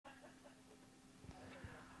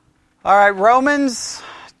All right, Romans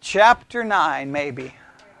chapter 9, maybe.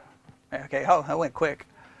 Okay, oh, that went quick.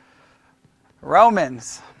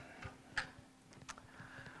 Romans.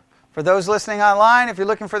 For those listening online, if you're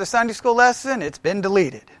looking for the Sunday school lesson, it's been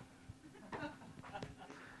deleted.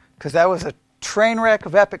 Because that was a train wreck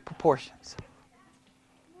of epic proportions.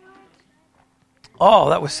 Oh,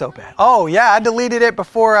 that was so bad. Oh, yeah, I deleted it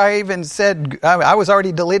before I even said, I was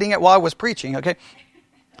already deleting it while I was preaching, okay?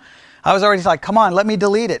 I was already like, come on, let me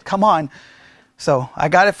delete it. Come on. So I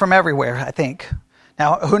got it from everywhere, I think.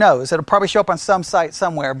 Now, who knows? It'll probably show up on some site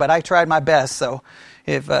somewhere, but I tried my best. So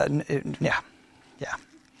if, yeah.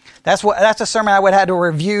 That's a sermon I would have had to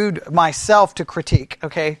review myself to critique,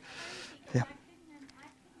 okay? Yeah.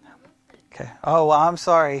 Okay. Oh, well, I'm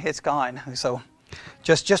sorry. It's gone. So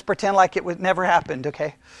just pretend like it never happened,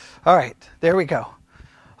 okay? All right. There we go.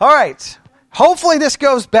 All right. Hopefully this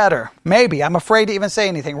goes better. Maybe. I'm afraid to even say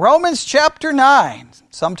anything. Romans chapter 9.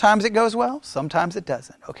 Sometimes it goes well. Sometimes it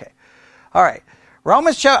doesn't. Okay. All right.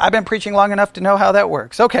 I've been preaching long enough to know how that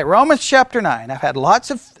works. Okay. Romans chapter 9. I've had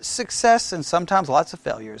lots of success and sometimes lots of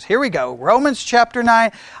failures. Here we go. Romans chapter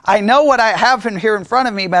 9. I know what I have here in front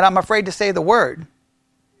of me, but I'm afraid to say the word.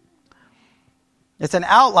 It's an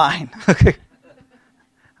outline.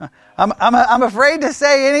 I'm afraid to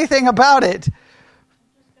say anything about it.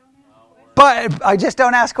 But I just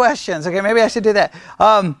don't ask questions. Okay, maybe I should do that.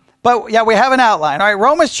 But yeah, we have an outline. All right,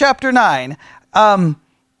 Romans chapter 9.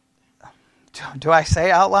 Do I say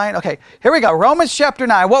outline? Okay, here we go. Romans chapter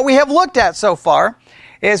 9. What we have looked at so far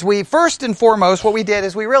is first and foremost, what we did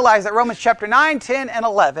is we realized that Romans chapter 9, 10, and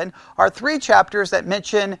 11 are three chapters that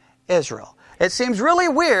mention Israel. It seems really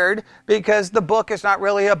weird because the book is not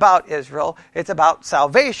really about Israel. It's about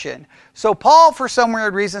salvation. So Paul, for some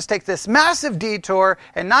weird reasons, takes this massive detour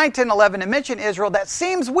in 9, 10, 11 to mention Israel. That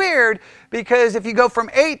seems weird because if you go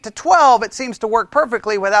from 8 to 12, it seems to work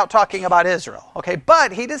perfectly without talking about Israel. Okay,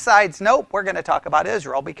 but he decides, nope, we're going to talk about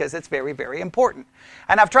Israel because it's very, very important.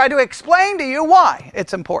 And I've tried to explain to you why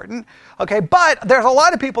it's important. Okay, but there's a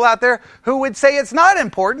lot of people out there who would say it's not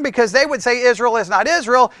important because they would say Israel is not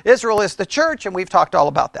Israel. Israel is the church, and we've talked all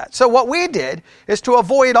about that. So what we did is to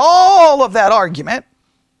avoid all of that argument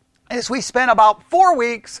is we spent about 4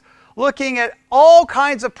 weeks looking at all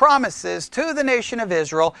kinds of promises to the nation of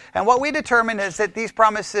Israel. And what we determined is that these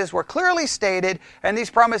promises were clearly stated, and these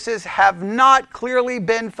promises have not clearly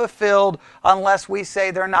been fulfilled unless we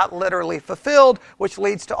say they're not literally fulfilled, which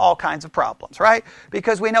leads to all kinds of problems, right?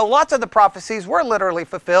 Because we know lots of the prophecies were literally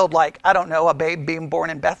fulfilled, like, I don't know, a babe being born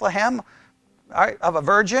in Bethlehem, right, of a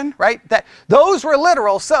virgin, right? Those were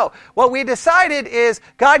literal. So what we decided is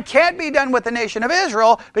God can't be done with the nation of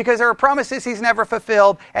Israel because there are promises he's never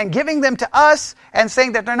fulfilled, and giving them to us and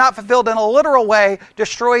saying that they're not fulfilled in a literal way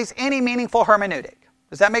destroys any meaningful hermeneutic.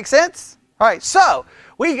 Does that make sense? All right, so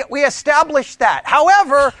we established that.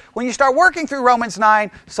 However, when you start working through Romans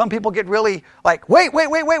 9, some people get really like, wait.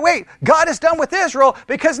 God is done with Israel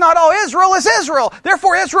because not all Israel is Israel.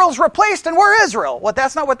 Therefore, Israel is replaced and we're Israel. Well,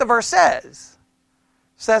 that's not what the verse says.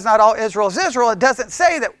 It says not all Israel is Israel. It doesn't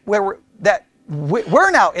say that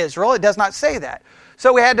we're now Israel. It does not say that.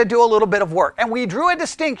 So we had to do a little bit of work. And we drew a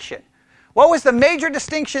distinction. What was the major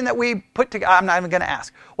distinction that we put together? I'm not even going to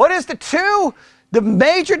ask. What is the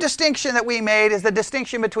major distinction that we made is the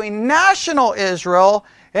distinction between national Israel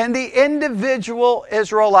and the individual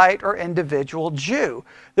Israelite or individual Jew.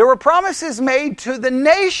 There were promises made to the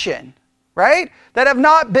nation, right, that have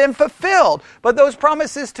not been fulfilled. But those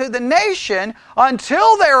promises to the nation,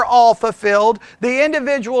 until they're all fulfilled, the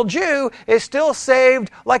individual Jew is still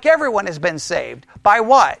saved like everyone has been saved. By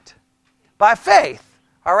what? By faith.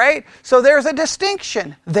 All right? So there's a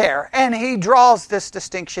distinction there. And he draws this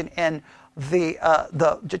distinction in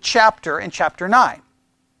the chapter in chapter 9.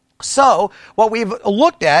 So what we've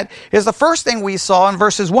looked at is the first thing we saw in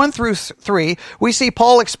verses 1 through 3, we see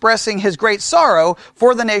Paul expressing his great sorrow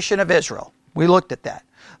for the nation of Israel. We looked at that.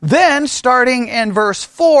 Then, starting in verse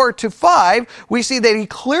 4 to 5, we see that he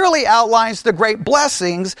clearly outlines the great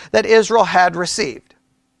blessings that Israel had received.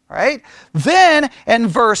 Right? Then, in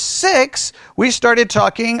verse 6, we started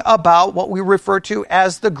talking about what we refer to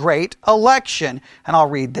as the great election. And I'll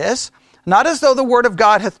read this. Not as though the word of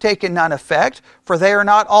God hath taken none effect, for they are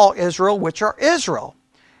not all Israel which are Israel.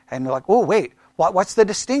 And you're like, oh, wait, what's the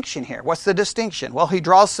distinction here? What's the distinction? Well, he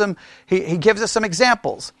gives us some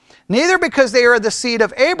examples. Neither because they are the seed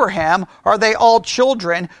of Abraham are they all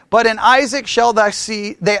children, but in Isaac shall thy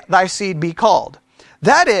seed be called.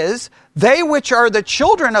 That is, they which are the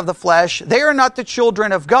children of the flesh, they are not the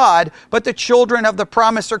children of God, but the children of the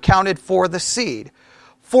promise are counted for the seed.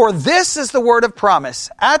 For this is the word of promise.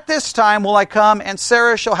 At this time will I come, and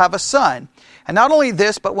Sarah shall have a son. And not only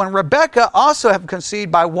this, but when Rebekah also have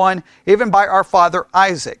conceived by one, even by our father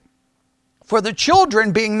Isaac. For the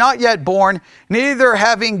children being not yet born, neither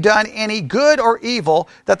having done any good or evil,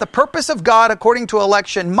 that the purpose of God according to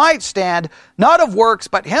election might stand, not of works,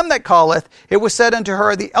 but him that calleth, it was said unto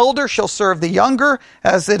her, the elder shall serve the younger,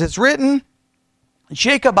 as it is written,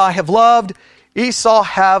 Jacob I have loved, Esau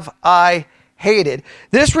have I hated.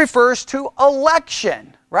 This refers to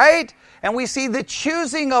election, right? And we see the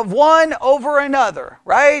choosing of one over another,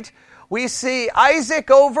 right? We see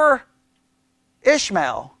Isaac over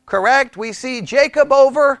Ishmael, correct? We see Jacob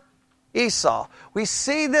over Esau. We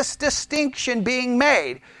see this distinction being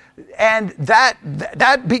made. And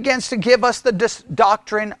that begins to give us the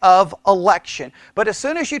doctrine of election. But as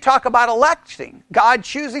soon as you talk about electing, God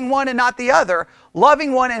choosing one and not the other,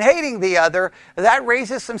 loving one and hating the other, that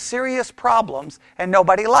raises some serious problems, and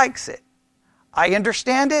nobody likes it. I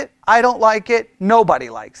understand it. I don't like it. Nobody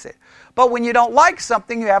likes it. But when you don't like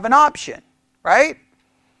something, you have an option, right?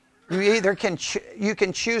 You either can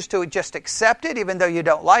choose to just accept it even though you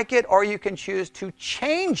don't like it, or you can choose to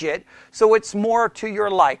change it so it's more to your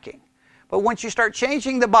liking. But once you start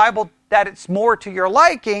changing the Bible that it's more to your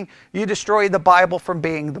liking, you destroy the Bible from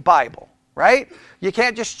being the Bible, right? You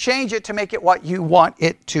can't just change it to make it what you want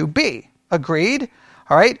it to be. Agreed?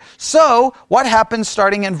 All right. So what happens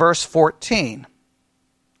starting in verse 14?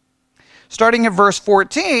 Starting in verse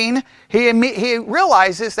 14, he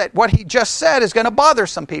realizes that what he just said is going to bother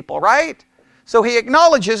some people, right? So he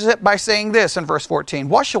acknowledges it by saying this in verse 14.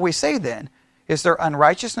 What shall we say then? Is there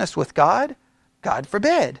unrighteousness with God? God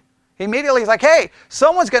forbid. Immediately he's like, hey,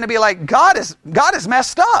 someone's going to be like, God is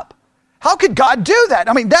messed up. How could God do that?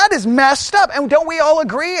 I mean, that is messed up. And don't we all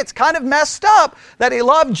agree it's kind of messed up that he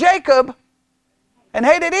loved Jacob and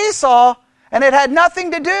hated Esau, and it had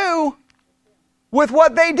nothing to do with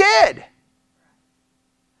what they did?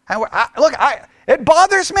 And it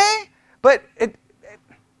bothers me, but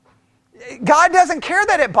God doesn't care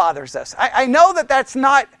that it bothers us. I know that that's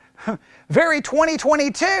not very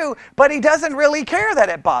 2022, but he doesn't really care that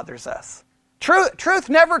it bothers us. Truth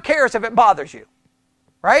never cares if it bothers you,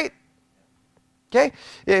 right? Okay?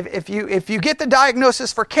 If you get the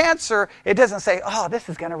diagnosis for cancer, it doesn't say, oh, this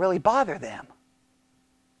is going to really bother them.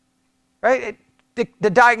 Right? The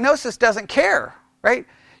diagnosis doesn't care, right?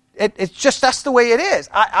 It's just, that's the way it is.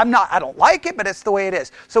 I don't like it, but it's the way it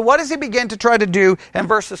is. So what does he begin to try to do in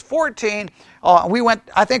verses 14?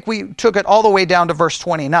 I think we took it all the way down to verse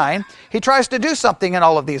 29. He tries to do something in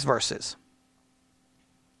all of these verses.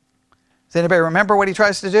 Does anybody remember what he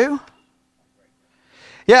tries to do?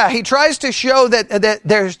 Yeah, he tries to show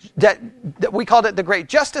that we called it the great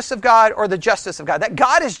justice of God, or the justice of God. That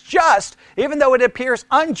God is just, even though it appears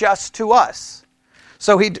unjust to us.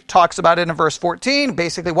 So he talks about it in verse 14.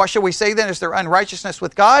 Basically, what shall we say then? Is there unrighteousness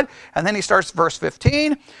with God? And then he starts verse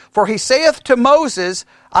 15. For he saith to Moses,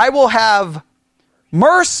 I will have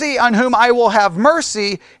mercy on whom I will have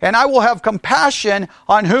mercy, and I will have compassion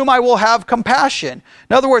on whom I will have compassion.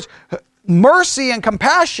 In other words, mercy and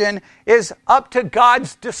compassion is up to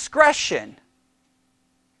God's discretion.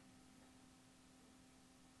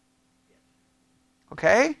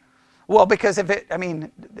 Okay? Well, because if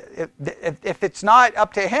it's not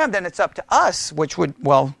up to him, then it's up to us, which would,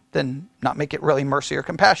 well, then not make it really mercy or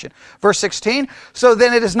compassion. Verse 16, so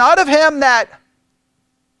then it is not of him that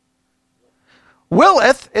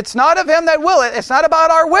willeth, it's not of him that willeth, it's not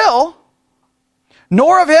about our will,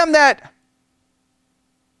 nor of him that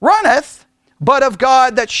runneth, but of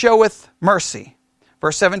God that showeth mercy.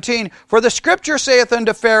 Verse 17, for the scripture saith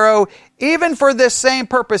unto Pharaoh, even for this same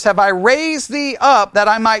purpose have I raised thee up, that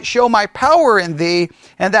I might show my power in thee,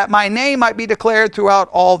 and that my name might be declared throughout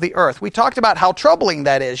all the earth. We talked about how troubling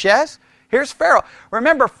that is, yes? Here's Pharaoh.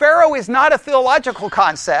 Remember, Pharaoh is not a theological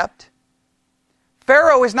concept.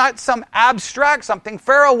 Pharaoh is not some abstract something.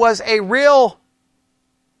 Pharaoh was a real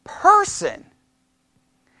person.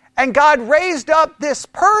 And God raised up this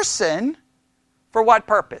person for what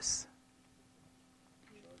purpose?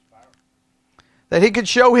 That he could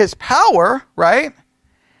show his power, right?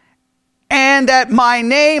 And that my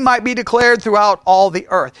name might be declared throughout all the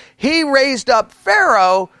earth. He raised up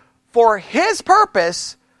Pharaoh for his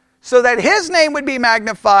purpose so that his name would be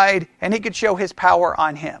magnified and he could show his power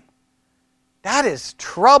on him. That is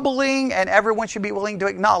troubling, and everyone should be willing to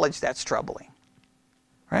acknowledge that's troubling.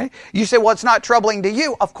 Right? You say, well, it's not troubling to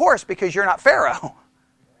you. Of course, because you're not Pharaoh.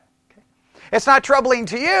 It's not troubling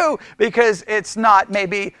to you because it's not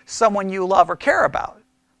maybe someone you love or care about.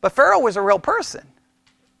 But Pharaoh was a real person.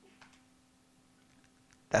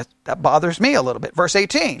 That bothers me a little bit. Verse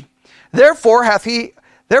 18. Therefore hath he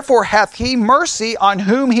Therefore hath he mercy on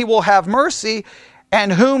whom he will have mercy,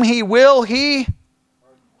 and whom he will he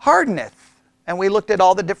hardeneth. And we looked at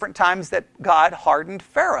all the different times that God hardened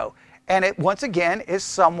Pharaoh. And it, once again, is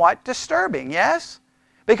somewhat disturbing, yes?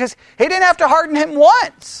 Because he didn't have to harden him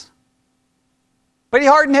once, but he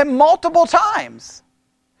hardened him multiple times.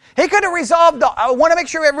 He could have resolved, I want to make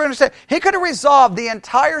sure everyone understands, he could have resolved the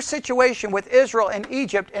entire situation with Israel and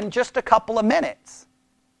Egypt in just a couple of minutes.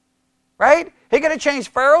 Right? He could have changed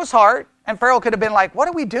Pharaoh's heart, and Pharaoh could have been like, what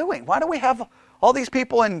are we doing? Why do we have all these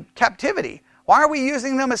people in captivity? Why are we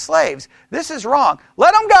using them as slaves? This is wrong.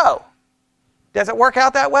 Let them go. Does it work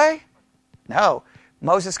out that way? No.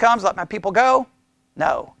 Moses comes, let my people go.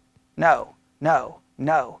 No, no, no,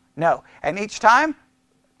 no, no. And each time,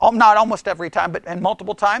 not almost every time, but and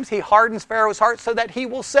multiple times, he hardens Pharaoh's heart so that he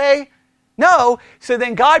will say no. So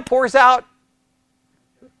then God pours out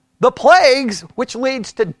the plagues, which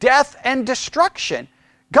leads to death and destruction.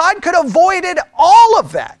 God could have avoided all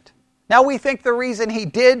of that. Now we think the reason he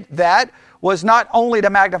did that was not only to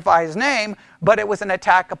magnify his name, but it was an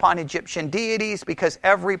attack upon Egyptian deities, because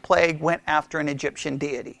every plague went after an Egyptian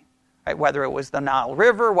deity. Right? Whether it was the Nile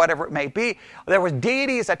River, whatever it may be, there were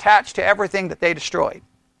deities attached to everything that they destroyed,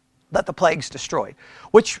 that the plagues destroyed,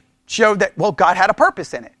 which showed that, well, God had a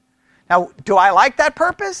purpose in it. Now, do I like that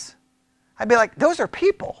purpose? I'd be like, those are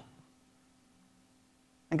people.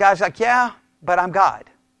 And God's like, yeah, but I'm God.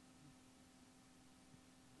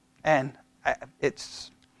 And it's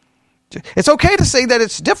okay to say that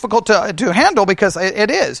it's difficult to handle, because it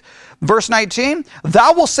is. Verse 19,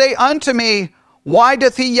 thou wilt say unto me, why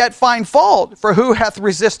doth he yet find fault? For who hath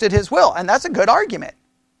resisted his will? And that's a good argument.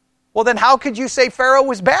 Well, then how could you say Pharaoh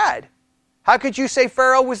was bad? How could you say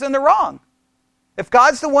Pharaoh was in the wrong? If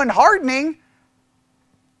God's the one hardening,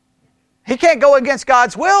 he can't go against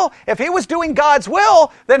God's will. If he was doing God's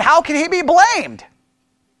will, then how can he be blamed?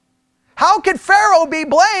 How could Pharaoh be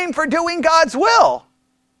blamed for doing God's will?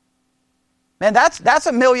 Man, that's a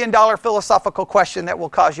 $1 million philosophical question that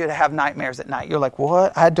will cause you to have nightmares at night. You're like,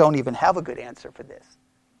 what? I don't even have a good answer for this.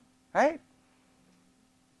 Right?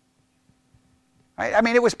 Right? I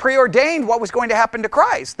mean, it was preordained what was going to happen to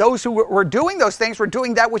Christ. Those who were doing those things were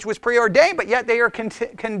doing that which was preordained, but yet they are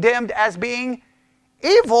condemned as being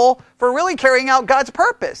evil for really carrying out God's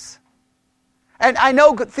purpose. And I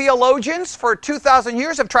know theologians for 2,000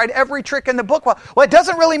 years have tried every trick in the book. Well, it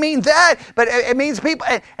doesn't really mean that, but it means people,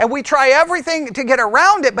 and we try everything to get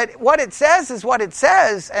around it, but what it says is what it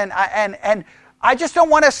says, and I just don't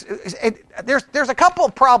want to, there's a couple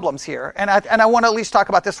of problems here, and I want to at least talk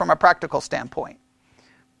about this from a practical standpoint.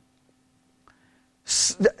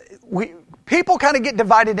 People kind of get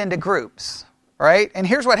divided into groups, right? And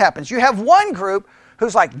here's what happens. You have one group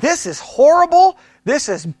who's like, this is horrible, this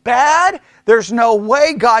is bad, there's no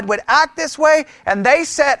way God would act this way, and they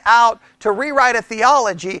set out to rewrite a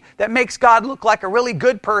theology that makes God look like a really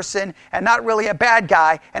good person and not really a bad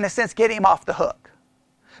guy, in a sense get him off the hook.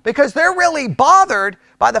 Because they're really bothered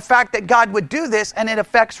by the fact that God would do this and it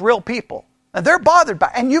affects real people. And they're bothered by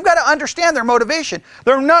it. And you've got to understand their motivation.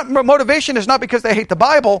 Their motivation is not because they hate the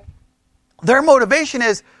Bible. Their motivation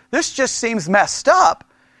is, this just seems messed up.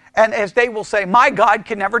 And as they will say, my God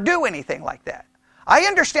can never do anything like that. I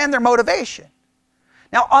understand their motivation.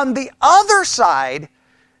 Now, on the other side,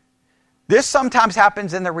 this sometimes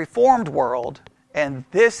happens in the Reformed world, and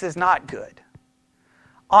this is not good.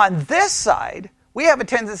 On this side, we have a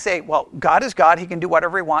tendency to say, well, God is God. He can do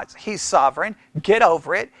whatever he wants. He's sovereign. Get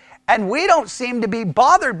over it. And we don't seem to be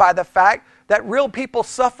bothered by the fact that real people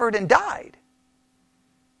suffered and died.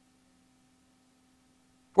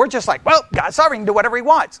 We're just like, well, God's sovereign. He can do whatever he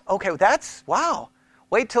wants. Okay, wow.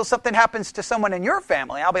 Wait till something happens to someone in your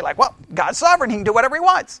family. I'll be like, well, God's sovereign. He can do whatever he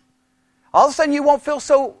wants. All of a sudden, you won't feel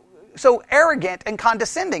so arrogant and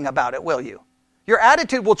condescending about it, will you? Your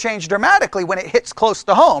attitude will change dramatically when it hits close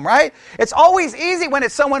to home, right? It's always easy when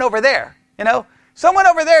it's someone over there, you know? Someone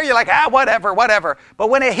over there, you're like, whatever. But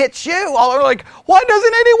when it hits you, all are like, why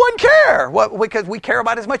doesn't anyone care? Well, because we care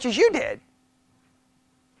about as much as you did.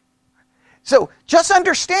 So just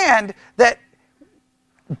understand that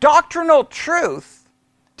doctrinal truth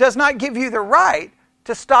does not give you the right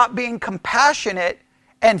to stop being compassionate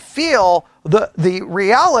and feel the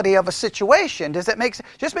reality of a situation. Does that make sense?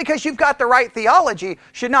 Just because you've got the right theology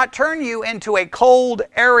should not turn you into a cold,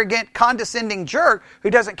 arrogant, condescending jerk who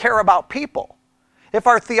doesn't care about people. If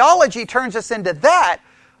our theology turns us into that,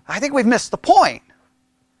 I think we've missed the point.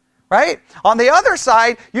 Right? On the other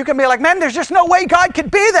side, you can be like, man, there's just no way God could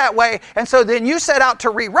be that way. And so then you set out to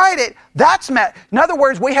rewrite it. In other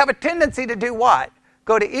words, we have a tendency to do what?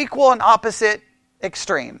 Go to equal and opposite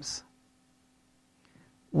extremes.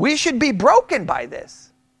 We should be broken by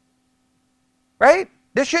this. Right?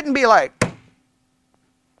 This shouldn't be like,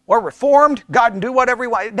 we're reformed, God can do whatever he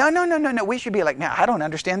wants. No. We should be like, I don't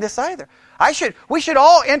understand this either. We should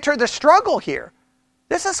all enter the struggle here.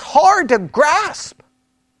 This is hard to grasp.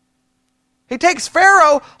 He takes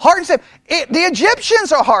Pharaoh, hardens him. The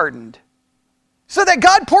Egyptians are hardened so that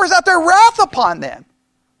God pours out their wrath upon them.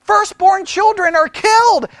 Firstborn children are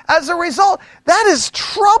killed as a result. That is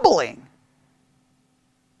troubling.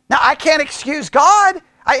 Now, I can't excuse God.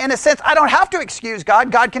 In a sense, I don't have to excuse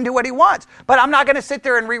God. God can do what he wants. But I'm not going to sit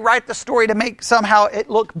there and rewrite the story to make somehow it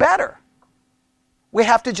look better. We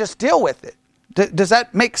have to just deal with it. Does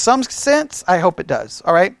that make some sense? I hope it does.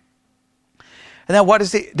 All right. And then what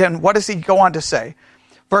does he go on to say?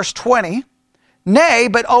 Verse 20. Nay,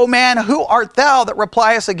 but, O man, who art thou that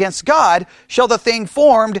repliest against God? Shall the thing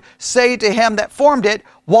formed say to him that formed it,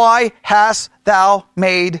 why hast thou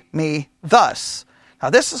made me thus?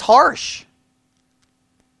 Now this is harsh.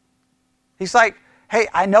 He's like, hey,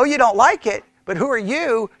 I know you don't like it, but who are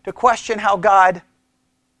you to question how God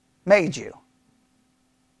made you?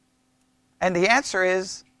 And the answer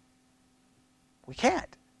is, we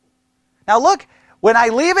can't. Now look, when I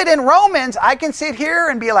leave it in Romans, I can sit here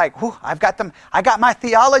and be like, I got my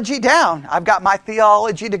theology down. I've got my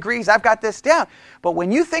theology degrees. I've got this down. But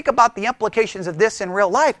when you think about the implications of this in real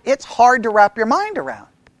life, it's hard to wrap your mind around.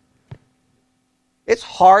 It's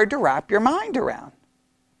hard to wrap your mind around.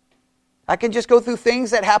 I can just go through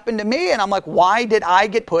things that happened to me and I'm like, why did I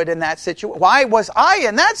get put in that situation? Why was I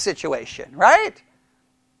in that situation, right?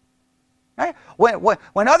 Right?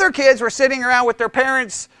 When other kids were sitting around with their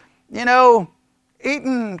parents,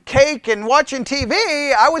 eating cake and watching TV,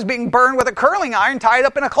 I was being burned with a curling iron tied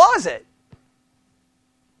up in a closet.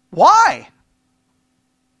 Why?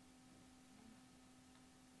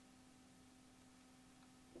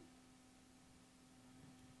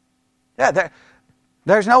 Yeah,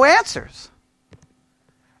 there's no answers.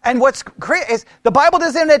 And what's great is the Bible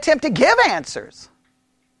doesn't attempt to give answers.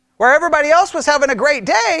 Where everybody else was having a great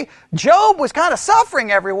day, Job was kind of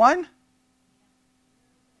suffering, everyone.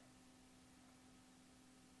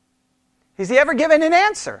 Has he ever given an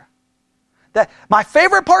answer? My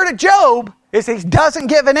favorite part of Job is he doesn't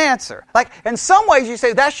give an answer. Like, in some ways you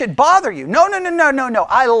say, that should bother you. No.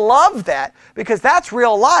 I love that because that's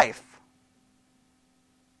real life.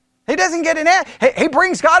 He doesn't get an answer. He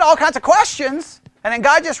brings God all kinds of questions, and then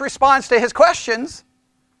God just responds to his questions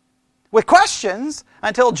with questions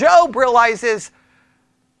until Job realizes,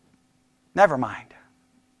 never mind.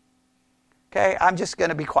 Okay, I'm just going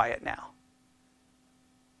to be quiet now.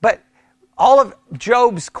 But all of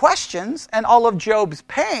Job's questions and all of Job's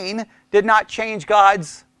pain did not change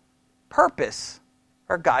God's purpose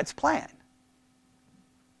or God's plan.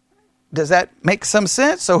 Does that make some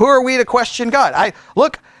sense? So who are we to question God?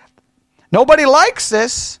 Nobody likes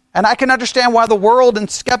this, and I can understand why the world and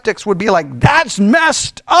skeptics would be like, that's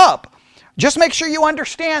messed up. Just make sure you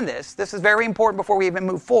understand this. This is very important before we even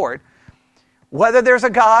move forward. Whether there's a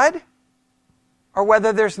God or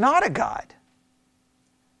whether there's not a God,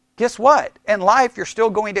 guess what? In life, you're still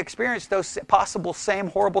going to experience those possible same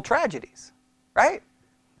horrible tragedies, right?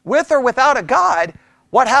 With or without a God,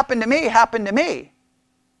 what happened to me happened to me.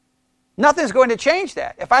 Nothing's going to change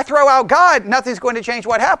that. If I throw out God, nothing's going to change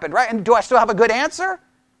what happened, right? And do I still have a good answer?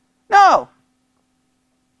 No.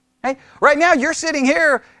 Okay? Right now, you're sitting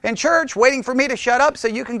here in church waiting for me to shut up so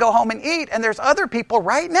you can go home and eat, and there's other people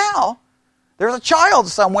right now. There's a child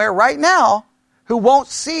somewhere right now who won't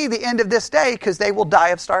see the end of this day because they will die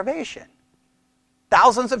of starvation.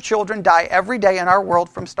 Thousands of children die every day in our world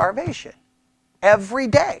from starvation. Every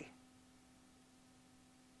day.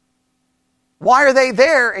 Why are they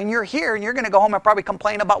there and you're here and you're going to go home and probably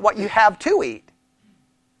complain about what you have to eat?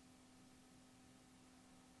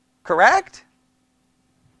 Correct?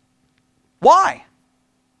 Why?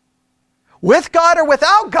 With God or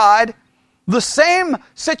without God, the same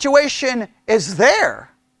situation is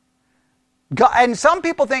there. God, and some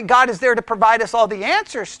people think God is there to provide us all the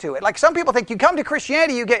answers to it. Like some people think you come to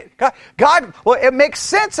Christianity, you get God, well, it makes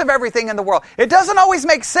sense of everything in the world. It doesn't always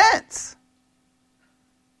make sense.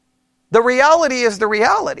 The reality is the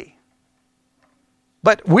reality.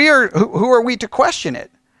 But who are we to question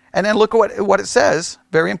it? And then look at what it says.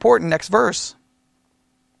 Very important, next verse.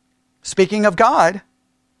 Speaking of God,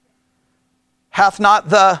 hath not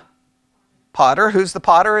the potter, who's the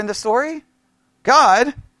potter in the story?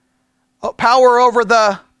 God, power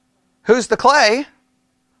over who's the clay?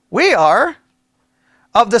 We are.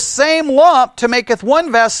 Of the same lump to maketh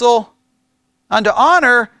one vessel unto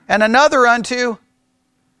honor and another unto.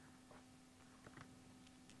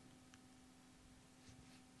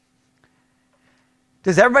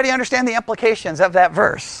 Does everybody understand the implications of that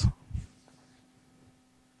verse?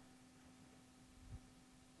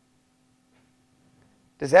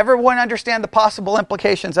 Does everyone understand the possible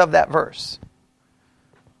implications of that verse?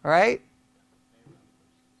 All right?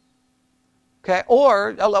 Okay,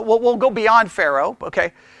 or we'll go beyond Pharaoh.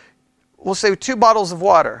 Okay, we'll say 2 bottles of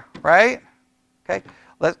water, right? Okay,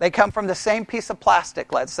 they come from the same piece of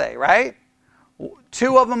plastic, let's say, right?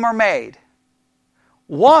 2 of them are made.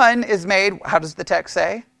 One is made, how does the text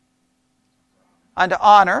say? Unto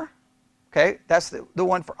honor. Okay, that's the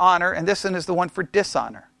one for honor, and this one is the one for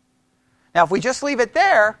dishonor. Now, if we just leave it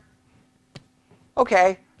there,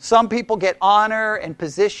 okay, some people get honor and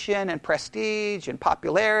position and prestige and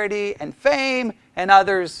popularity and fame, and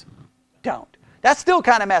others don't. That's still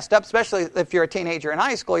kind of messed up, especially if you're a teenager in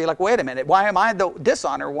high school. You're like, wait a minute, why am I the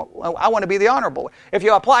dishonor? I want to be the honorable. If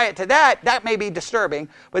you apply it to that may be disturbing,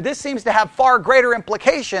 but this seems to have far greater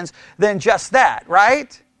implications than just that,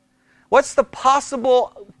 right? What's the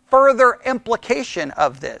possible further implication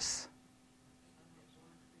of this?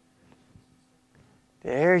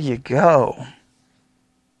 There you go.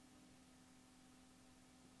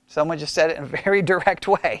 Someone just said it in a very direct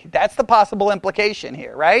way. That's the possible implication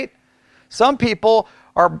here, right? Some people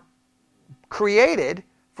are created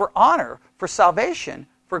for honor, for salvation,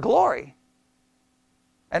 for glory.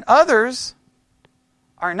 And others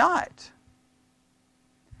are not.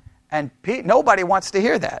 And nobody wants to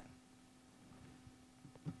hear that.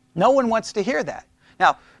 No one wants to hear that.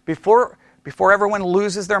 Now, before everyone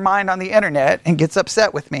loses their mind on the internet and gets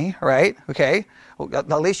upset with me, right? Okay, well, at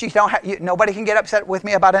least nobody can get upset with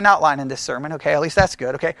me about an outline in this sermon. Okay, at least that's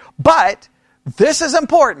good. Okay, but this is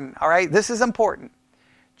important. All right, this is important.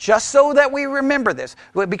 Just so that we remember this,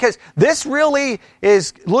 because this really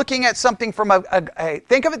is looking at something from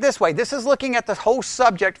think of it this way. This is looking at the whole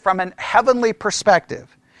subject from a heavenly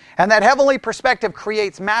perspective. And that heavenly perspective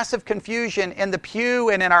creates massive confusion in the pew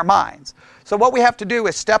and in our minds. So what we have to do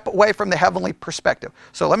is step away from the heavenly perspective.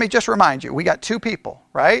 So let me just remind you, we got 2 people,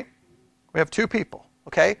 right? We have 2 people,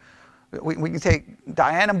 okay? We can take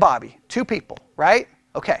Diane and Bobby, 2 people, right?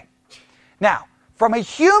 Okay. Now, from a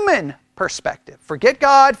human perspective, forget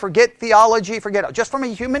God, forget theology, just from a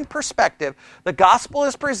human perspective, the gospel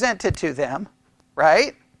is presented to them,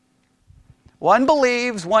 right? One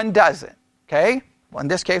believes, one doesn't, okay? Well, in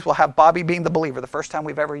this case, we'll have Bobby being the believer, the first time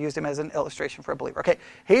we've ever used him as an illustration for a believer. Okay,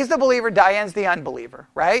 he's the believer, Diane's the unbeliever,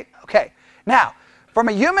 right? Okay, now, from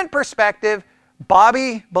a human perspective,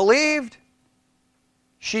 Bobby believed,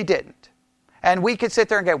 she didn't. And we could sit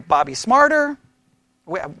there and go, Bobby's smarter,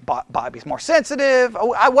 Bobby's more sensitive,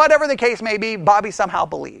 whatever the case may be, Bobby somehow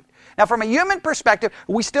believed. Now, from a human perspective,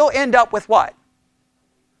 we still end up with what?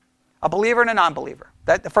 A believer and a non-believer.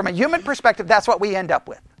 From a human perspective, that's what we end up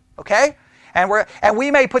with, okay? And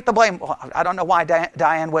we may put the blame, well, I don't know why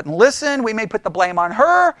Diane wouldn't listen. We may put the blame on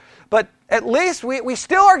her, but at least we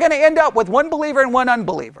still are going to end up with one believer and one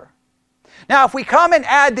unbeliever. Now, if we come and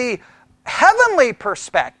add the heavenly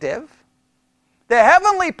perspective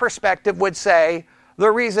would say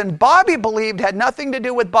the reason Bobby believed had nothing to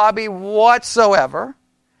do with Bobby whatsoever,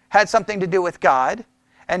 had something to do with God,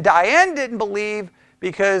 and Diane didn't believe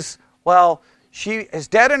because, well, she is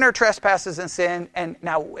dead in her trespasses and sin, and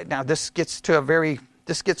now this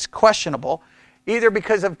gets questionable, either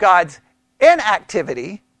because of God's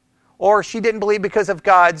inactivity, or she didn't believe because of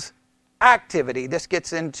God's activity. This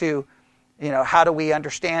gets into, how do we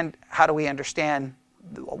understand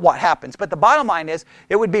what happens? But the bottom line is,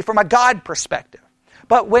 it would be from a God perspective.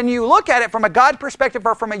 But when you look at it from a God perspective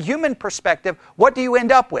or from a human perspective, what do you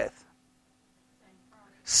end up with?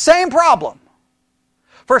 Same problem.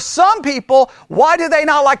 For some people, why do they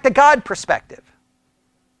not like the God perspective?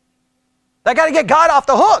 They got to get God off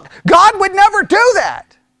the hook. God would never do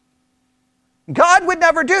that. God would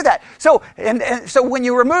never do that. So, so when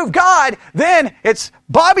you remove God, then it's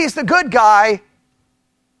Bobby's the good guy,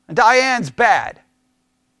 and Diane's bad.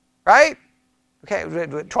 Right? Okay,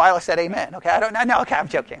 Twyla said amen. Okay, I don't know. Okay, I'm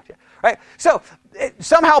joking. Right? So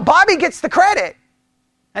somehow Bobby gets the credit,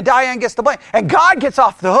 and Diane gets the blame, and God gets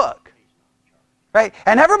off the hook. Right?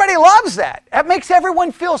 And everybody loves that. That makes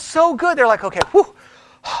everyone feel so good. They're like, okay, whew,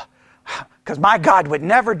 because my God would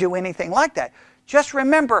never do anything like that. Just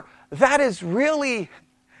remember, that is really,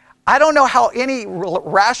 I don't know how any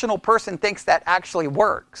rational person thinks that actually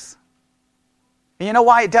works. And you know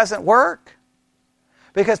why it doesn't work?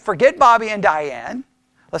 Because forget Bobby and Diane.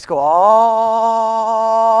 Let's go all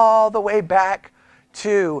the way back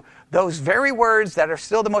to those very words that are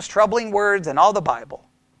still the most troubling words in all the Bible.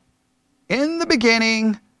 In the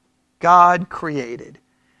beginning, God created.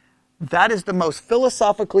 That is the most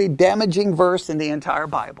philosophically damaging verse in the entire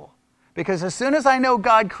Bible. Because as soon as I know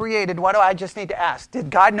God created, what do I just need to ask? Did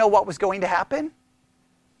God know what was going to happen?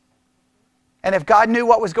 And if God knew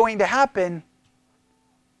what was going to happen,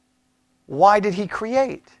 Why did he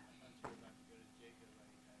create?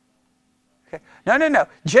 Okay. No.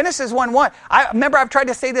 Genesis 1:1. Remember, I've tried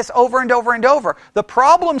to say this over and over and over. The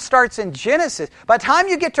problem starts in Genesis. By the time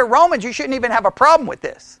you get to Romans, you shouldn't even have a problem with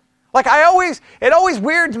this. Like it always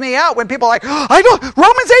weirds me out when people are like, I don't,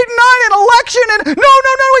 Romans 8 and 9 and election and no,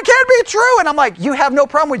 it can't be true. And I'm like, you have no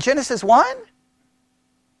problem with Genesis 1?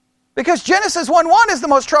 Because Genesis 1:1 is the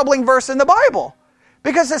most troubling verse in the Bible.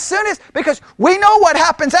 Because because we know what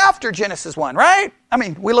happens after Genesis 1, right? I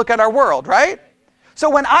mean, we look at our world, right? So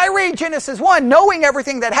when I read Genesis 1, knowing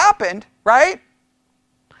everything that happened, right?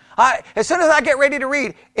 As soon as I get ready to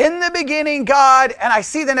read, in the beginning, God, and I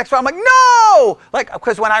see the next one, I'm like, no! Like,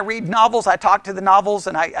 because when I read novels, I talk to the novels,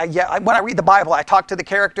 and when I read the Bible, I talk to the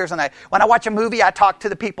characters, and when I watch a movie, I talk to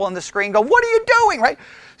the people on the screen, go, what are you doing, right?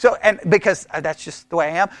 So, and because that's just the way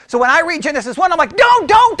I am. So when I read Genesis 1, I'm like, don't,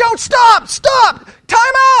 stop,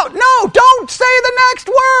 time out, no, don't say the next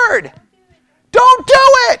word. Don't do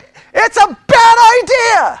it. It's a bad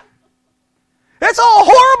idea. It's a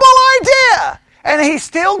horrible idea. And he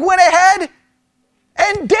still went ahead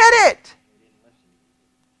and did it.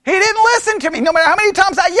 He didn't listen to me. No matter how many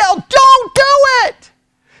times I yelled, don't do it.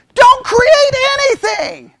 Don't create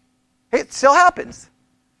anything. It still happens.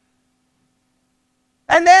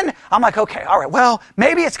 And then I'm like, okay, all right, well,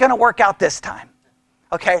 maybe it's going to work out this time.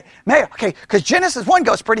 Okay, because Genesis 1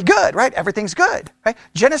 goes pretty good, right? Everything's good, right?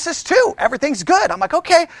 Genesis 2, everything's good. I'm like,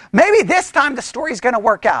 okay, maybe this time the story's going to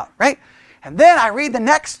work out, right? And then I read the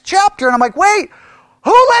next chapter and I'm like, wait,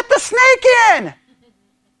 who let the snake in?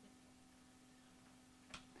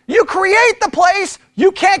 You create the place,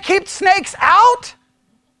 you can't keep snakes out?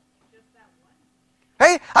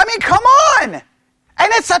 Hey, I mean, come on.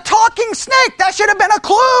 And it's a talking snake. That should have been a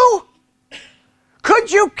clue.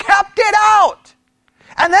 Could you kept it out?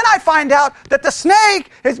 And then I find out that the snake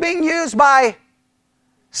is being used by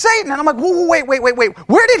Satan. And I'm like, wait.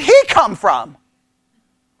 Where did he come from?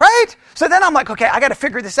 Right? So then I'm like, okay, I got to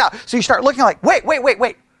figure this out. So you start looking like, wait.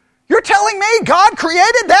 You're telling me God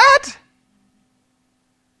created that?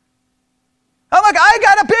 I'm like, I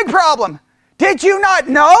got a big problem. Did you not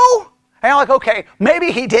know? And I'm like, okay,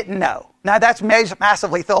 maybe he didn't know. Now that's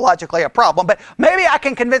massively theologically a problem, but maybe I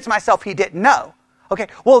can convince myself he didn't know. Okay,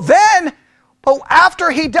 well then,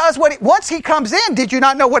 after he does once he comes in, did you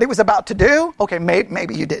not know what he was about to do? Okay,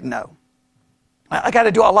 maybe you didn't know. I got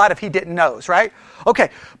to do a lot of he didn't knows, right?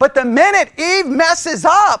 Okay, but the minute Eve messes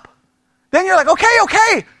up, then you're like,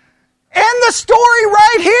 okay, end the story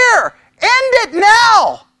right here. End it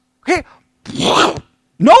now. Okay,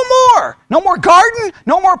 no more garden,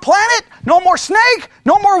 no more planet, no more snake,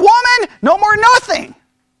 no more woman, no more nothing.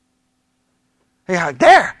 Yeah,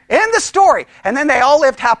 there, end the story. And then they all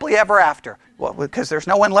lived happily ever after. Well, because there's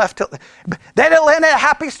no one left then it'll end a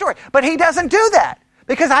happy story. But he doesn't do that.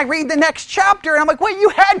 Because I read the next chapter and I'm like, wait, you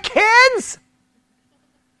had kids?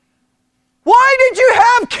 Why did you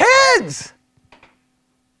have kids?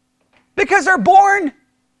 Because they're born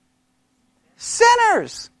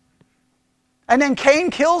sinners. And then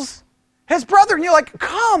Cain kills his brother. And you're like,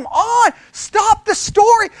 come on, stop the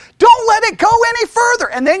story. Don't let it go any further.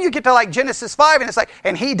 And then you get to like Genesis 5 and it's like,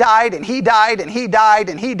 and he died, and he died, and he died,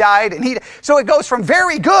 and he died, and he died. So it goes from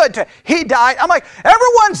very good to he died. I'm like,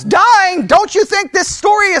 everyone's dying. Don't you think this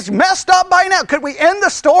story is messed up by now? Could we end the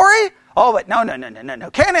story? Oh, but no.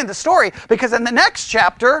 Can't end the story because in the next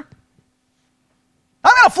chapter,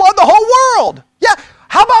 I'm going to flood the whole world. Yeah,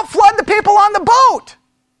 how about flood the people on the boat?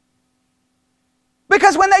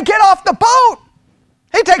 Because when they get off the boat,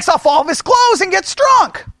 he takes off all of his clothes and gets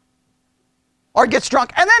drunk. Or gets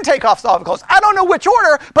drunk and then take off all of his clothes. I don't know which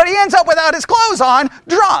order, but he ends up without his clothes on,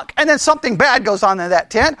 drunk. And then something bad goes on in that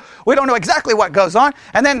tent. We don't know exactly what goes on.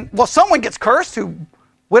 And then, someone gets cursed who,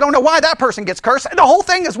 we don't know why that person gets cursed. And the whole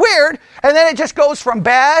thing is weird. And then it just goes from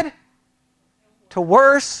bad to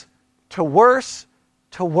worse, to worse,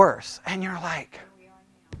 to worse. And you're like,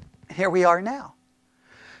 here we are now.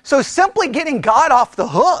 So simply getting God off the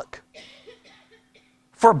hook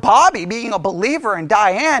for Bobby being a believer and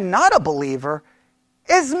Diane not a believer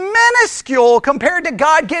is minuscule compared to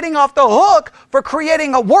God getting off the hook for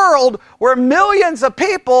creating a world where millions of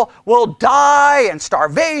people will die and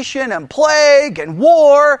starvation and plague and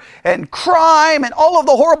war and crime and all of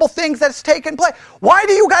the horrible things that's taken place. Why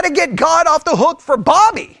do you got to get God off the hook for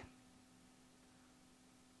Bobby?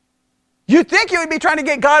 You'd think you would be trying to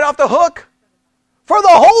get God off the hook for the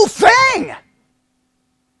whole thing.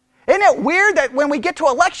 Isn't it weird that when we get to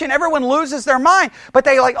election, everyone loses their mind, but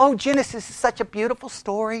they like, oh, Genesis is such a beautiful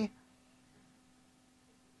story.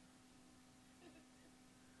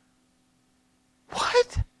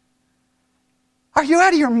 What? Are you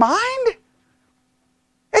out of your mind?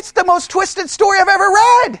 It's the most twisted story I've ever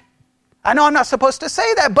read. I know I'm not supposed to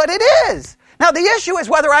say that, but it is. Now, the issue is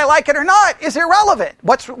whether I like it or not is irrelevant.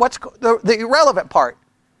 What's the irrelevant part?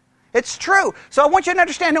 It's true. So I want you to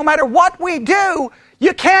understand, no matter what we do,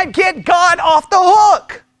 you can't get God off the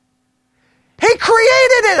hook. He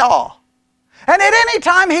created it all. And at any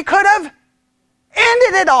time, he could have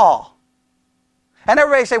ended it all. And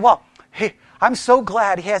everybody say, well, I'm so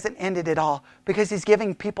glad he hasn't ended it all because he's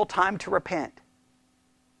giving people time to repent.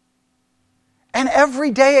 And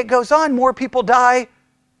every day it goes on, more people die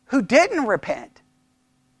who didn't repent.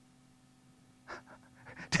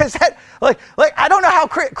 Does that, like I don't know how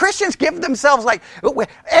Christians give themselves like,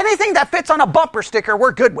 anything that fits on a bumper sticker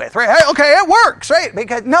we're good with, right? Okay, it works, right?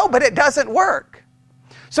 But it doesn't work.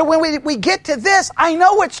 So when we get to this, I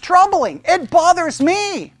know it's troubling. It bothers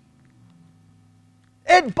me.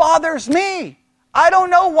 It bothers me. I don't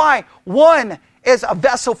know why one is a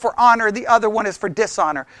vessel for honor, the other one is for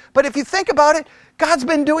dishonor. But if you think about it, God's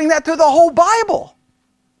been doing that through the whole Bible.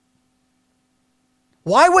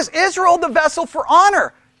 Why was Israel the vessel for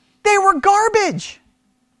honor? They were garbage.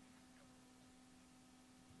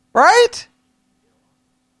 Right?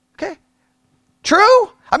 Okay. True?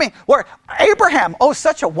 I mean, Abraham,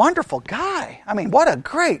 such a wonderful guy. I mean, what a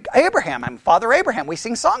great Abraham. Father Abraham. We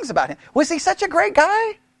sing songs about him. Was he such a great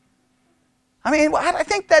guy? I mean, I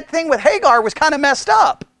think that thing with Hagar was kind of messed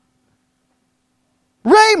up.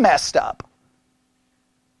 Ray messed up.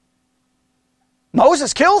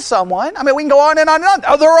 Moses kills someone. I mean, we can go on and on and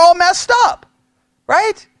on. They're all messed up.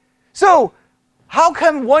 Right? So, how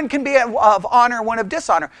come one can be of honor and one of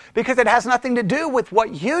dishonor? Because it has nothing to do with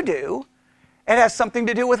what you do. It has something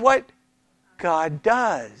to do with what God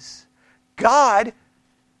does. God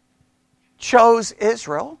chose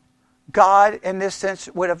Israel. God, in this sense,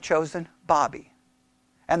 would have chosen Bobby.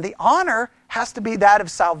 And the honor has to be that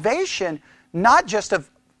of salvation, not just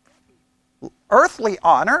of earthly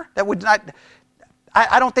honor. That would not...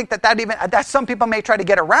 I don't think that some people may try to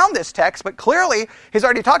get around this text, but clearly he's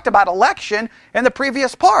already talked about election in the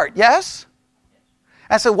previous part, yes?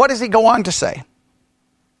 And so what does he go on to say?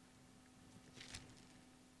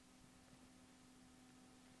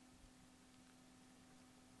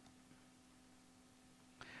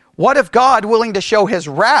 What if God, willing to show his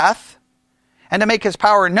wrath and to make his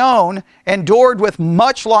power known, endured with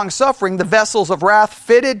much long suffering the vessels of wrath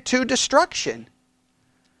fitted to destruction?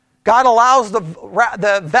 God allows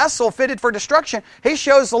the vessel fitted for destruction. He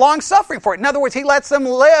shows the long suffering for it. In other words, he lets them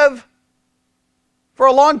live for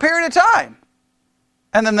a long period of time.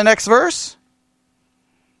 And then the next verse.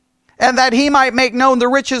 And that he might make known the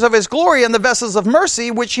riches of his glory and the vessels of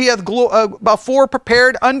mercy, which he hath before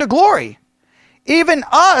prepared unto glory. Even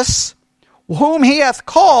us, whom he hath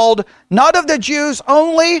called, not of the Jews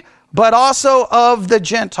only, but also of the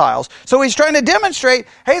Gentiles. So he's trying to demonstrate,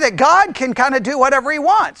 hey, that God can kind of do whatever he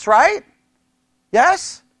wants, right?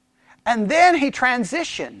 Yes? And then he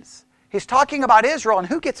transitions. He's talking about Israel, and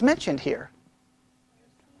who gets mentioned here?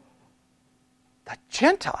 The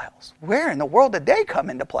Gentiles. Where in the world did they come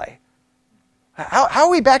into play? How are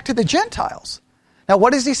we back to the Gentiles? Now,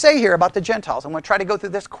 what does he say here about the Gentiles? I'm going to try to go through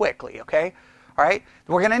this quickly, okay? All right?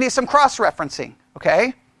 We're going to need some cross-referencing,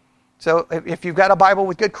 okay? So if you've got a Bible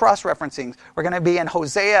with good cross-referencing, we're going to be in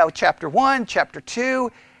Hosea chapter 1, chapter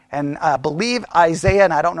 2, and I believe Isaiah,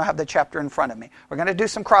 and I don't have the chapter in front of me. We're going to do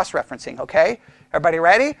some cross-referencing, okay? Everybody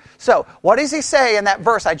ready? So what does he say in that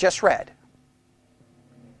verse I just read?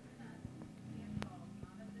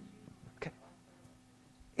 Okay.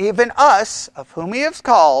 Even us, of whom he has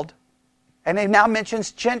called, and he now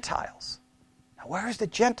mentions Gentiles. Now where is the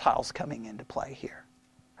Gentiles coming into play here?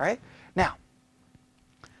 All right? Now,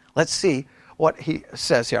 let's see what he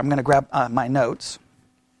says here. I'm going to grab my notes.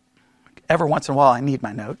 Every once in a while I need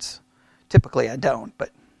my notes. Typically I don't, but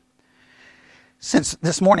since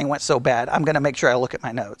this morning went so bad, I'm going to make sure I look at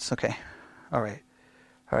my notes. Okay. All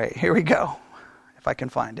right, here we go. If I can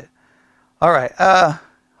find it. All right.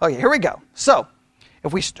 Here we go. So,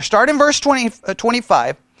 if we start in verse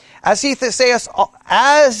 25, as he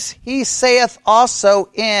saith also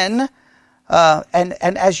in,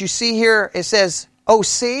 and as you see here, it says,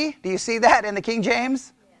 OC. Do you see that in the King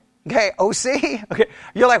James? Okay, OC. Okay,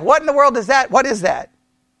 you're like, what in the world is that? What is that?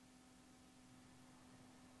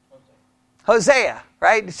 Hosea,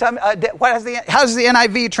 right? How does the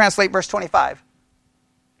NIV translate verse 25?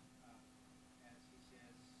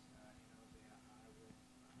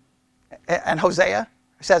 And Hosea?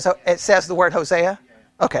 It says the word Hosea?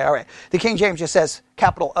 Okay, all right. The King James just says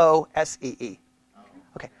capital O-S-E-E.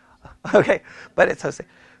 Okay, but it's Hosea.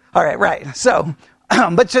 All right, right. So,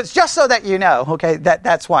 But just so that you know, okay,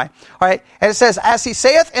 that's why. All right. And it says, as he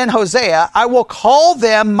saith in Hosea, I will call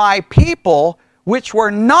them my people, which were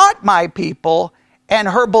not my people, and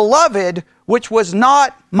her beloved, which was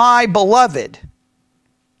not my beloved.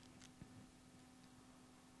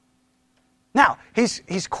 Now,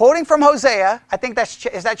 he's quoting from Hosea. I think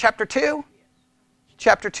is that chapter 2?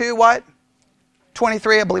 Chapter 2, what?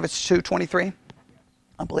 23, I believe it's 2:23.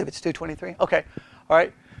 I believe it's 2:23. Okay. All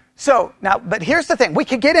right. So now, but here's the thing. We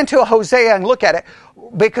could get into a Hosea and look at it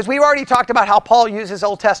because we've already talked about how Paul uses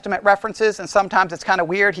Old Testament references, and sometimes it's kind of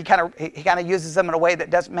weird. He kind of uses them in a way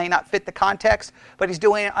that may not fit the context, but he's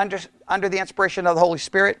doing it under the inspiration of the Holy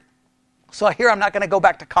Spirit. So here I'm not going to go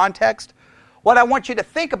back to context. What I want you to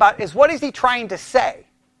think about is, what is he trying to say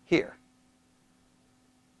here?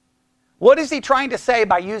 What is he trying to say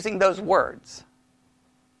by using those words?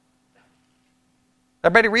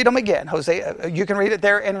 Everybody read them again. Hosea, you can read it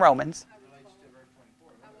there in Romans. I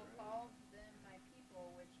will call them my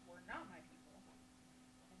people, which were not my people,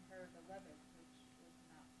 and her beloved, which was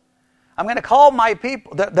not beloved. I'm going to call my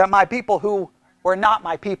people, my people who were not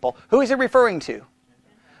my people. Who is he referring to?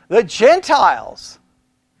 The Gentiles.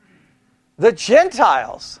 The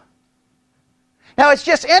Gentiles. Now it's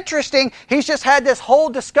just interesting. He's just had this whole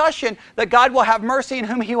discussion that God will have mercy, and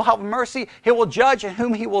whom he will have mercy, he will judge, and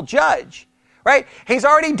whom he will judge. Right? He's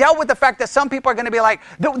already dealt with the fact that some people are going to be like,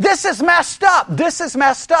 this is messed up. This is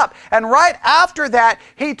messed up. And right after that,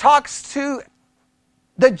 he talks to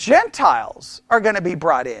the Gentiles are going to be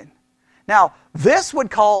brought in. Now, this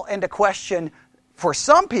would call into question, for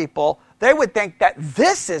some people, they would think that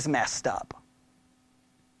this is messed up.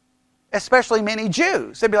 Especially many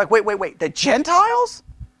Jews. They'd be like, wait, the Gentiles?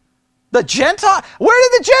 The Gentiles?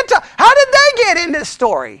 Where did the Gentiles? How did they get in this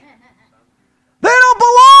story? They don't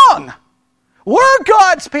belong. We're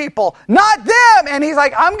God's people, not them. And he's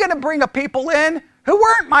like, I'm going to bring a people in who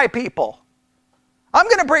weren't my people. I'm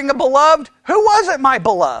going to bring a beloved who wasn't my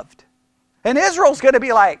beloved. And Israel's going to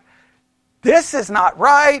be like, this is not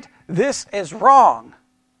right. This is wrong.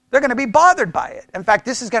 They're going to be bothered by it. In fact,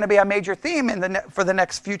 this is going to be a major theme for the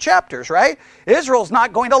next few chapters, right? Israel's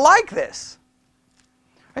not going to like this.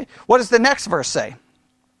 Right? What does the next verse say?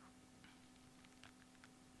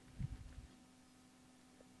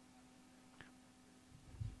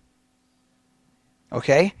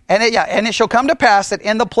 Okay, and it shall come to pass that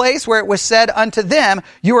in the place where it was said unto them,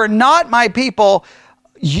 you are not my people,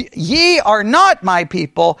 ye are not my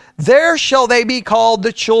people, there shall they be called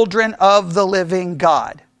the children of the living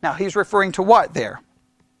God. Now he's referring to what there?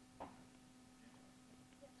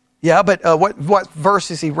 Yeah, but what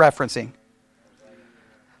verse is he referencing?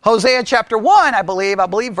 Hosea chapter 1, I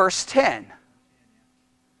believe verse 10.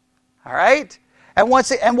 All right, and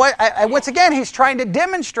once again he's trying to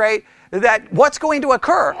demonstrate that what's going to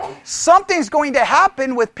occur? Something's going to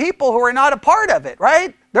happen with people who are not a part of it,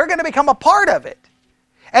 right? They're going to become a part of it.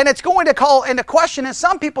 And it's going to call into question in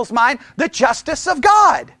some people's mind the justice of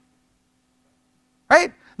God.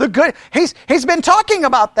 Right? The good. He's been talking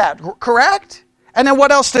about that, correct? And then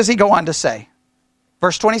what else does he go on to say?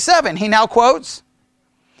 Verse 27, he now quotes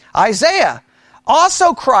Isaiah.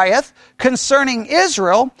 Also crieth concerning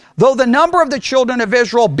Israel, though the number of the children of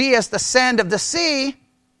Israel be as the sand of the sea,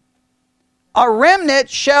 a remnant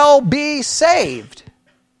shall be saved.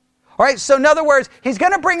 All right, so in other words, he's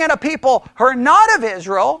going to bring in a people who are not of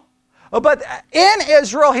Israel, but in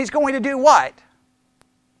Israel, he's going to do what?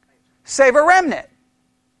 Save a remnant.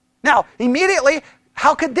 Now, immediately,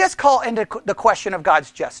 how could this call into the question of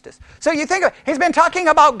God's justice? So you think, he's been talking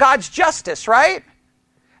about God's justice, right?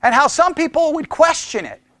 And how some people would question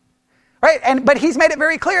it. Right? But he's made it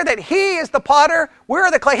very clear that he is the potter,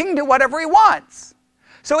 we're the clay, he can do whatever he wants.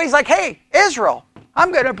 So he's like, hey, Israel,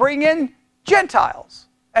 I'm going to bring in Gentiles.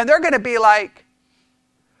 And they're going to be like,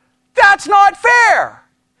 that's not fair.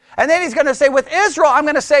 And then he's going to say, with Israel, I'm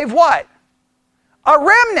going to save what? A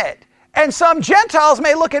remnant. And some Gentiles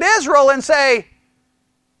may look at Israel and say,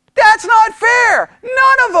 that's not fair.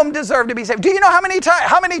 None of them deserve to be saved. Do you know how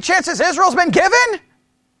many chances Israel's been given?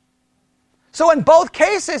 So in both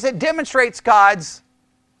cases, it demonstrates God's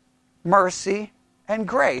mercy and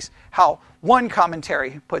grace. How one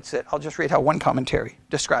commentary puts it. I'll just read how one commentary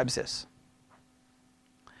describes this.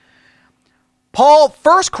 Paul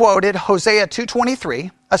first quoted Hosea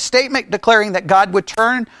 2:23, a statement declaring that God would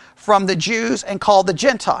turn from the Jews and call the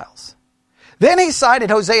Gentiles. Then he cited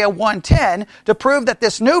Hosea 1:10 to prove that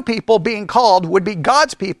this new people being called would be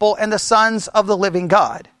God's people and the sons of the living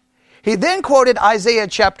God. He then quoted Isaiah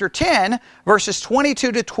chapter 10, verses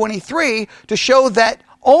 22 to 23 to show that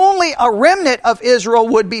only a remnant of Israel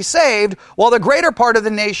would be saved, while the greater part of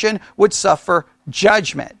the nation would suffer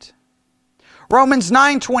judgment. Romans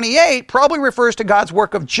 9:28 probably refers to God's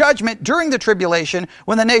work of judgment during the tribulation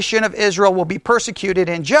when the nation of Israel will be persecuted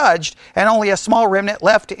and judged, and only a small remnant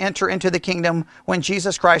left to enter into the kingdom when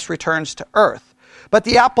Jesus Christ returns to earth. But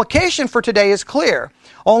the application for today is clear.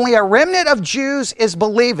 Only a remnant of Jews is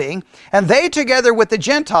believing, and they together with the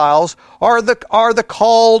Gentiles are the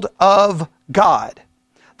called of God.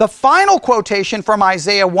 The final quotation from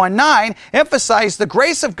Isaiah 1:9 emphasized the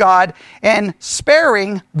grace of God in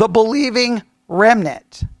sparing the believing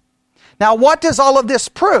remnant. Now, what does all of this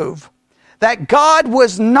prove? That God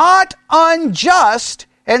was not unjust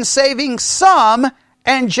in saving some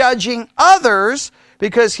and judging others,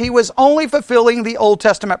 because he was only fulfilling the Old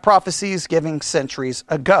Testament prophecies given centuries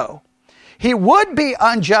ago. He would be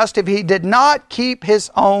unjust if he did not keep his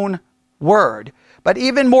own word. But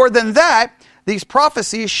even more than that, these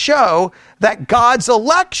prophecies show that God's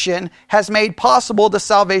election has made possible the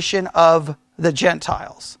salvation of the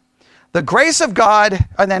Gentiles. The grace of God,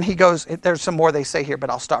 and then he goes, there's some more they say here, but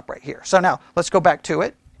I'll stop right here. So now, let's go back to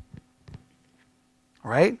it.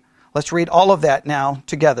 All right? Let's read all of that now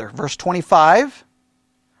together. Verse 25.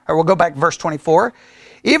 Or we'll go back to verse 24.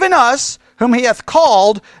 Even us, whom he hath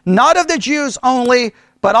called, not of the Jews only,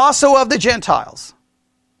 but also of the Gentiles.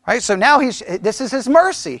 Right? So now this is his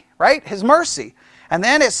mercy, right? His mercy. And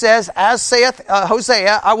then it says, as saith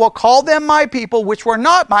Hosea, I will call them my people, which were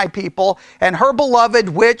not my people, and her beloved,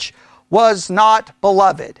 which was not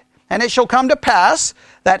beloved. And it shall come to pass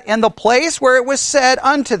that in the place where it was said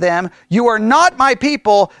unto them, you are not my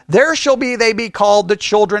people, there shall they be called the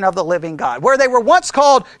children of the living God. Where they were once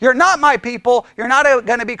called, you're not my people, you're not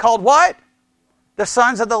going to be called what? The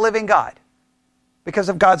sons of the living God. Because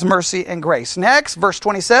of God's mercy and grace. Next, verse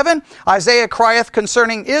 27, Isaiah crieth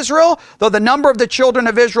concerning Israel, though the number of the children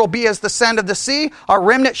of Israel be as the sand of the sea, a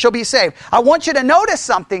remnant shall be saved. I want you to notice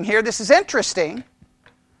something here. This is interesting.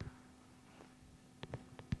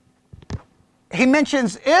 He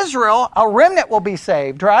mentions Israel, a remnant will be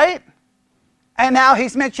saved, right? And now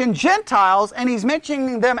he's mentioned Gentiles, and he's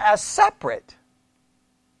mentioning them as separate.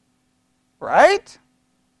 Right?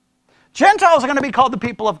 Gentiles are going to be called the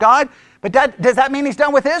people of God, but does that mean he's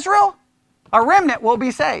done with Israel? A remnant will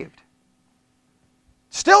be saved.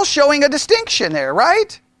 Still showing a distinction there,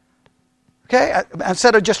 right? Okay,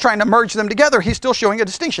 instead of just trying to merge them together, he's still showing a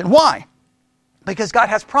distinction. Why? Because God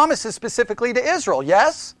has promises specifically to Israel,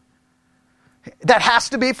 yes? That has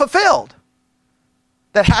to be fulfilled.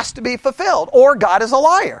 That has to be fulfilled, or God is a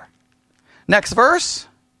liar. Next verse.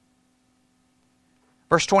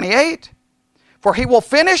 Verse 28. For he will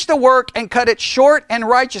finish the work and cut it short in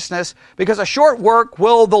righteousness, because a short work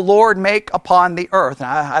will the Lord make upon the earth.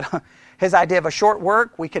 Now, his idea of a short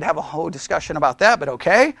work, we could have a whole discussion about that, but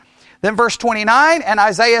okay. Then verse 29, and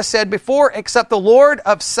Isaiah said before, except the Lord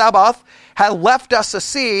of Sabaoth had left us a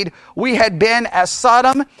seed, we had been as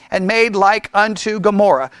Sodom and made like unto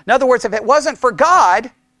Gomorrah. In other words, if it wasn't for God,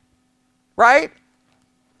 right,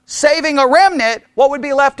 saving a remnant, what would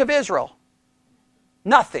be left of Israel?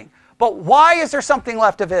 Nothing. But why is there something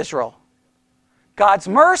left of Israel? God's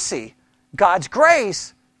mercy, God's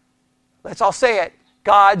grace. Let's all say it.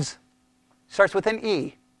 God's, starts with an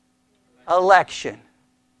E, election.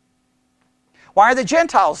 Why are the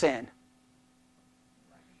Gentiles in?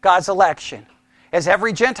 God's election. Is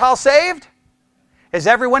every Gentile saved? Is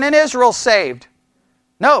everyone in Israel saved?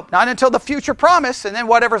 No, not until the future promise, and then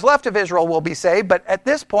whatever's left of Israel will be saved. But at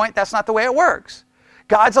this point, that's not the way it works.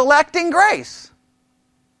 God's electing grace.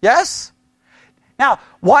 Yes? Now,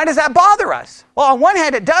 why does that bother us? Well, on one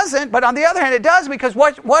hand it doesn't, but on the other hand it does, because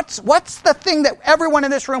what's the thing that everyone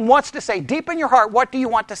in this room wants to say? Deep in your heart, what do you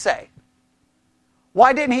want to say?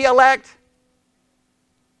 Why didn't he elect?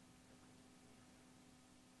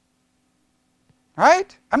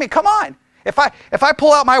 Right? I mean, come on. If I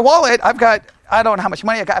pull out my wallet, I don't know how much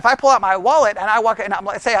money I got. If I pull out my wallet and I walk and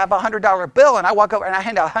let's say I have a $100 bill and I walk over and I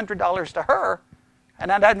hand out $100 to her,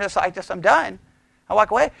 and I'm done. I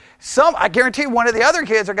walk away. I guarantee one of the other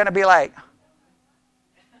kids are going to be like,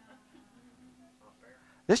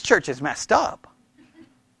 this church is messed up.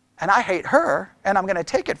 And I hate her, and I'm going to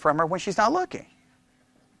take it from her when she's not looking.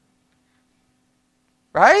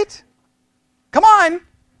 Right? Come on.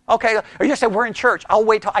 Okay, or you say, we're in church. I'll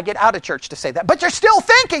wait till I get out of church to say that. But you're still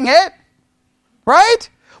thinking it. Right?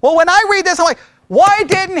 Well, when I read this, I'm like, why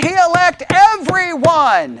didn't he elect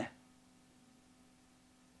everyone?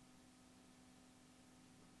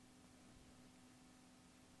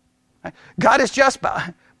 God is just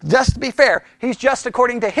to be fair, he's just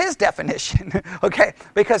according to his definition. Okay?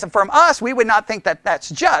 Because from us, we would not think that that's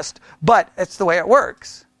just, but it's the way it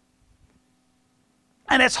works.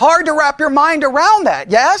 And it's hard to wrap your mind around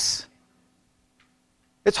that, yes?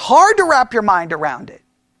 It's hard to wrap your mind around it.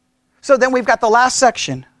 So then we've got the last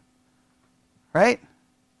section, right?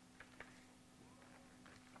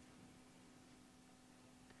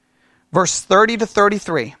 Verse 30 to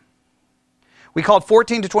 33. We called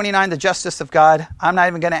 14 to 29 the justice of God. I'm not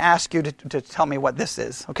even going to ask you to tell me what this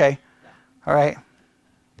is, okay? All right?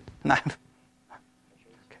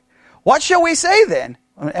 What shall we say then?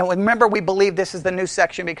 And remember, we believe this is the new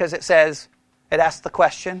section because it asks the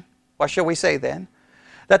question, what shall we say then?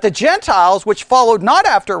 That the Gentiles, which followed not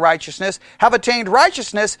after righteousness, have attained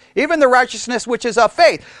righteousness, even the righteousness which is of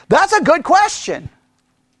faith. That's a good question.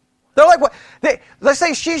 They're like, what? Let's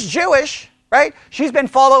say she's Jewish, right? She's been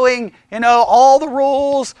following, all the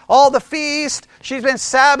rules, all the feasts. She's been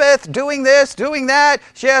Sabbath, doing this, doing that.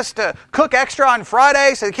 She has to cook extra on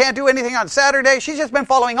Friday, so they can't do anything on Saturday. She's just been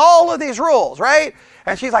following all of these rules, right?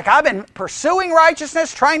 And she's like, I've been pursuing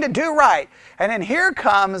righteousness, trying to do right. And then here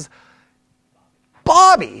comes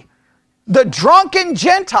Bobby, the drunken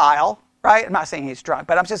Gentile, right? I'm not saying he's drunk,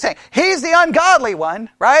 but I'm just saying he's the ungodly one,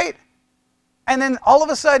 right? And then all of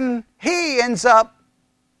a sudden, he ends up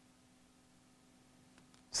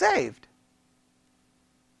saved.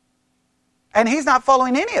 And he's not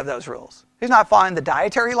following any of those rules. He's not following the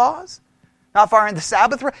dietary laws, not following the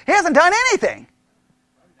Sabbath rules. He hasn't done anything.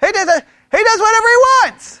 He does whatever he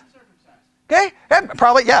wants. Okay?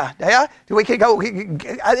 Probably, yeah. We could go,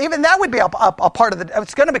 even that would be a part of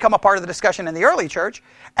it's going to become a part of the discussion in the early church.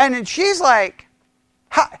 And then she's like,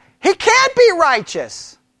 he can't be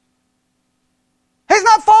righteous. He's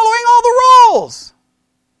not following all the rules.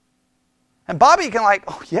 And Bobby can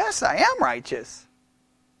oh yes, I am righteous.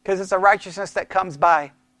 Because it's a righteousness that comes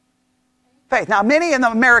by faith. Now, many in the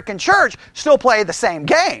American church still play the same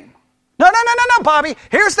game. No, Bobby,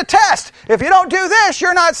 here's the test. If you don't do this,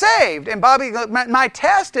 you're not saved. And Bobby, my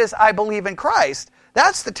test is I believe in Christ.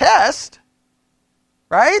 That's the test.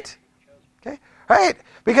 Right? Okay. Right?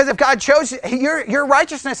 Because if God chose your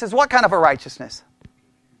righteousness is what kind of a righteousness?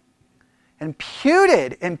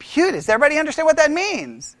 Imputed. Does everybody understand what that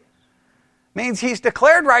means? It means he's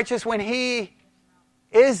declared righteous when he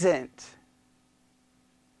isn't.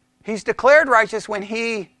 He's declared righteous when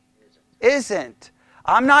he isn't.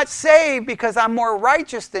 I'm not saved because I'm more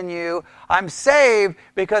righteous than you. I'm saved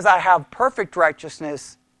because I have perfect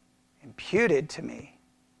righteousness imputed to me.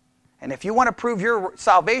 And if you want to prove your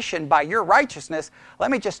salvation by your righteousness, let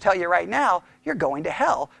me just tell you right now, you're going to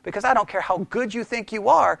hell. Because I don't care how good you think you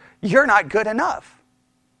are, you're not good enough.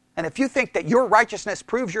 And if you think that your righteousness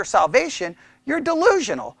proves your salvation, you're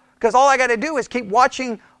delusional. Because all I got to do is keep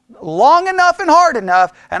watching long enough and hard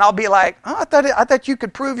enough, and I'll be like, I thought you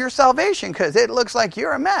could prove your salvation because it looks like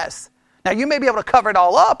you're a mess. Now, you may be able to cover it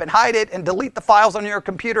all up and hide it and delete the files on your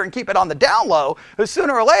computer and keep it on the down low, but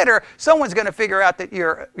sooner or later, someone's going to figure out that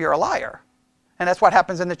you're a liar. And that's what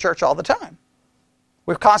happens in the church all the time.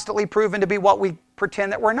 We're constantly proven to be what we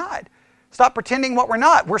pretend that we're not. Stop pretending what we're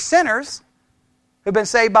not. We're sinners who've been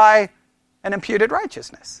saved by an imputed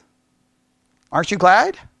righteousness. Aren't you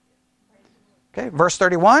glad? Okay, verse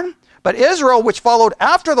 31. But Israel, which followed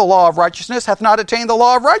after the law of righteousness, hath not attained the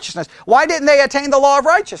law of righteousness. Why didn't they attain the law of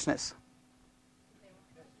righteousness?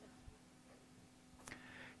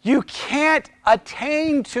 You can't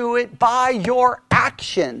attain to it by your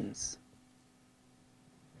actions.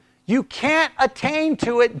 You can't attain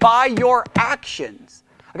to it by your actions.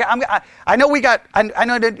 Okay, I know I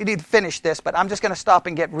know you need to finish this, but I'm just going to stop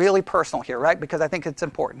and get really personal here, right? Because I think it's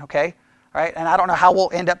important, okay? All right, and I don't know how we'll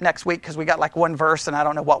end up next week because we got like one verse and I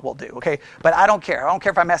don't know what we'll do, okay? But I don't care. I don't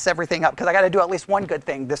care if I mess everything up because I got to do at least one good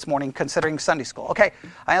thing this morning considering Sunday school, okay?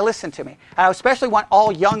 Listen to me. And I especially want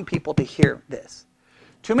all young people to hear this.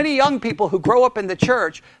 Too many young people who grow up in the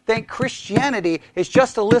church think Christianity is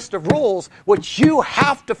just a list of rules which you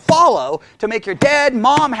have to follow to make your dad,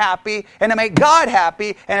 mom happy and to make God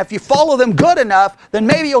happy. And if you follow them good enough, then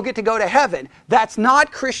maybe you'll get to go to heaven. That's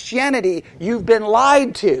not Christianity. You've been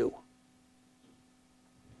lied to.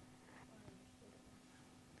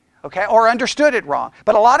 Okay, or understood it wrong.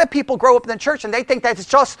 But a lot of people grow up in the church and they think that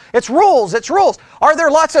it's rules. Are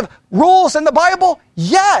there lots of rules in the Bible?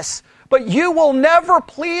 Yes. But you will never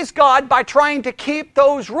please God by trying to keep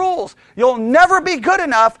those rules. You'll never be good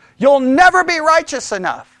enough. You'll never be righteous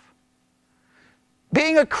enough.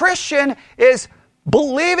 Being a Christian is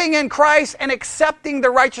believing in Christ and accepting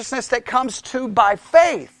the righteousness that comes to by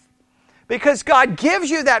faith. Because God gives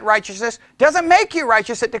you that righteousness, doesn't make you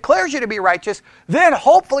righteous, it declares you to be righteous. Then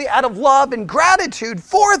hopefully out of love and gratitude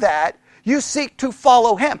for that, you seek to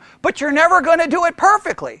follow Him. But you're never going to do it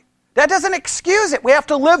perfectly. That doesn't excuse it. We have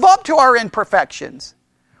to live up to our imperfections.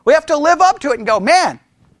 We have to live up to it and go, man,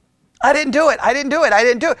 I didn't do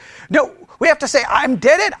it. No, We have to say, I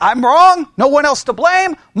did it, I'm wrong, no one else to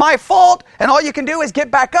blame, my fault, and all you can do is get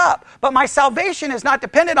back up. But my salvation is not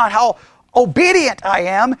dependent on how obedient I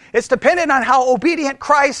am. It's dependent on how obedient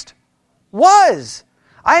Christ was.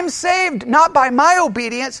 I'm saved not by my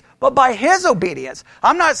obedience, but by His obedience.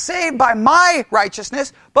 I'm not saved by my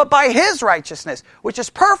righteousness, but by His righteousness, which is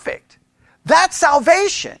perfect. That's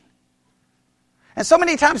salvation. And so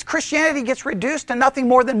many times Christianity gets reduced to nothing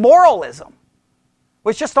more than moralism.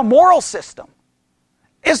 It's just a moral system.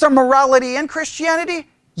 Is there morality in Christianity?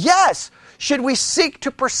 Yes. Should we seek to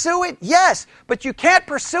pursue it? Yes. But you can't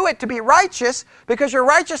pursue it to be righteous because your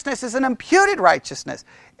righteousness is an imputed righteousness.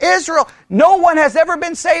 Israel, no one has ever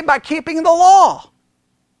been saved by keeping the law.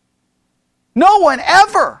 No one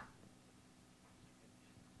ever.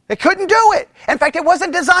 It couldn't do it. In fact, it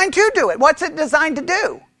wasn't designed to do it. What's it designed to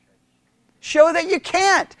do? Show that you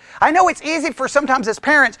can't. I know it's easy for sometimes as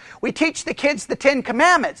parents, we teach the kids the 10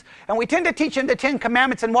 Commandments. And we tend to teach them the 10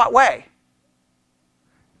 Commandments in what way?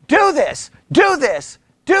 Do this, do this,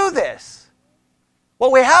 do this.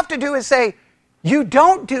 What we have to do is say, you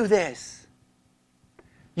don't do this.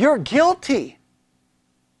 You're guilty.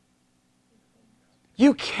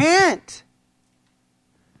 You can't.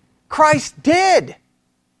 Christ did.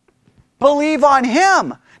 Believe on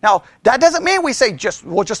Him. Now, that doesn't mean we say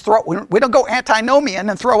we don't go antinomian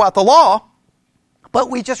and throw out the law, but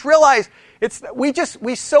we just realize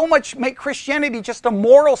we so much make Christianity just a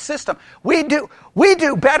moral system. We do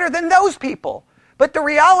better than those people. But the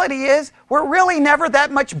reality is, we're really never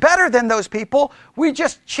that much better than those people. We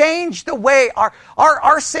just change the way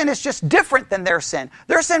our sin is just different than their sin.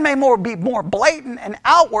 Their sin may be more blatant and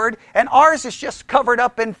outward, and ours is just covered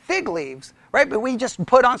up in fig leaves. Right? But we just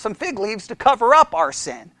put on some fig leaves to cover up our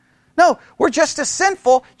sin. No, we're just as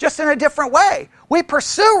sinful, just in a different way. We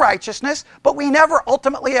pursue righteousness, but we never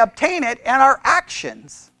ultimately obtain it in our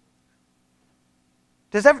actions.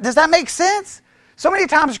 Does that make sense? So many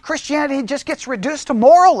times Christianity just gets reduced to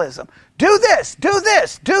moralism. Do this, do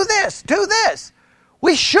this, do this, do this.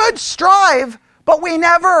 We should strive, but we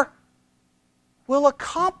never will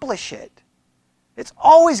accomplish it. It's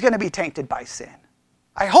always going to be tainted by sin.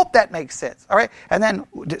 I hope that makes sense. All right? And then,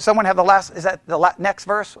 did someone have is that the next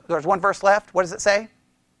verse? There's one verse left. What does it say?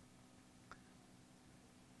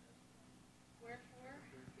 Wherefore,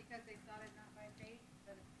 because they sought it not by faith,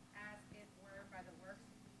 but as it were by the works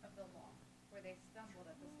of the law, where they stumbled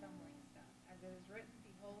at the stumbling stone. As it is written,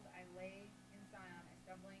 Behold, I lay in Zion a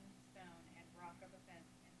stumbling stone and rock of offense,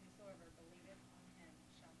 and whosoever believeth on him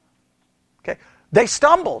shall not be ashamed. Okay. They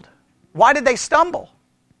stumbled. Why did they stumble?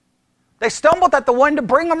 They stumbled at the one to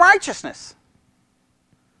bring them righteousness.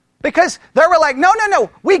 Because they were like,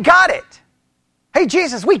 no, we got it. Hey,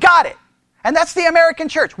 Jesus, we got it. And that's the American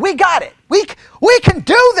church. We got it. We can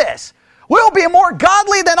do this. We'll be more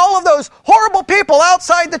godly than all of those horrible people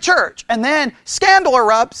outside the church. And then scandal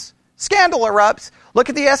erupts. Look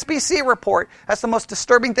at the SBC report. That's the most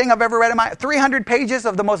disturbing thing I've ever read in my 300 pages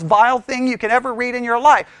of the most vile thing you can ever read in your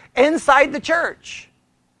life. Inside the church.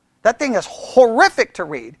 That thing is horrific to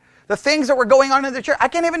read. The things that were going on in the church, I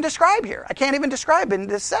can't even describe here. I can't even describe in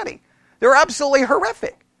this setting. They were absolutely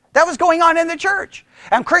horrific. That was going on in the church.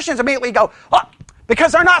 And Christians immediately go,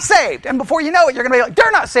 because they're not saved. And before you know it, you're going to be like,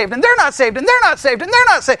 they're not saved, and they're not saved, and they're not saved, and they're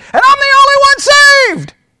not saved, and I'm the only one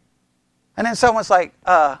saved. And then someone's like,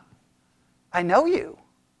 I know you.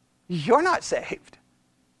 You're not saved.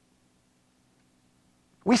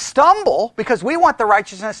 We stumble because we want the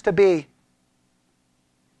righteousness to be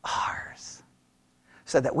ours.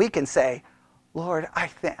 So that we can say, Lord, I'm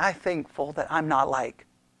thankful that I'm not like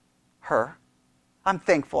her. I'm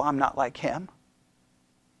thankful I'm not like him.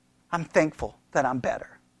 I'm thankful that I'm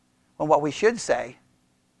better. When what we should say,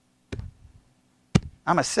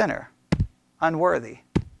 I'm a sinner, unworthy,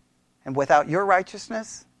 and without your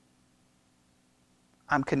righteousness,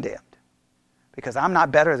 I'm condemned. Because I'm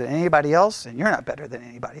not better than anybody else, and you're not better than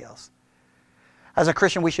anybody else. As a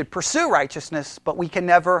Christian, we should pursue righteousness, but we can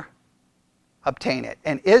never obtain it.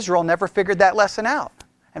 And Israel never figured that lesson out.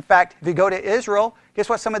 In fact, if you go to Israel, guess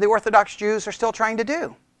what some of the Orthodox Jews are still trying to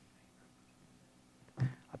do?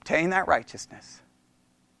 Obtain that righteousness.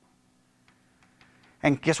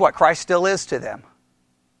 And guess what Christ still is to them?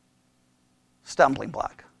 Stumbling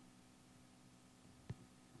block.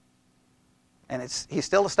 And he's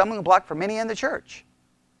still a stumbling block for many in the church.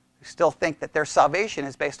 Who still think that their salvation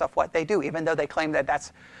is based off what they do, even though they claim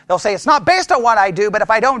that they'll say it's not based on what I do, but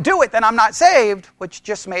if I don't do it, then I'm not saved, which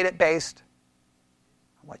just made it based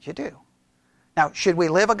on what you do. Now, should we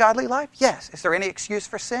live a godly life? Yes. Is there any excuse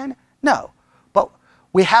for sin? No. But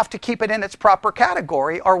we have to keep it in its proper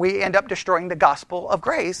category, or we end up destroying the gospel of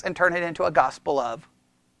grace and turn it into a gospel of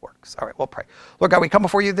works. All right, we'll pray. Lord God, we come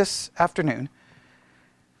before you this afternoon.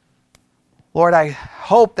 Lord, I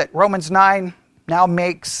hope that Romans 9 now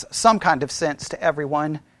makes some kind of sense to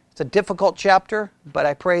everyone. It's a difficult chapter, but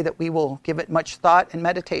I pray that we will give it much thought and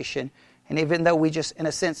meditation. And even though we just, in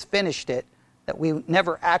a sense, finished it, that we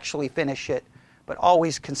never actually finish it, but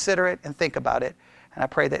always consider it and think about it. And I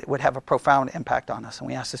pray that it would have a profound impact on us. And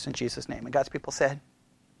we ask this in Jesus' name. And God's people said,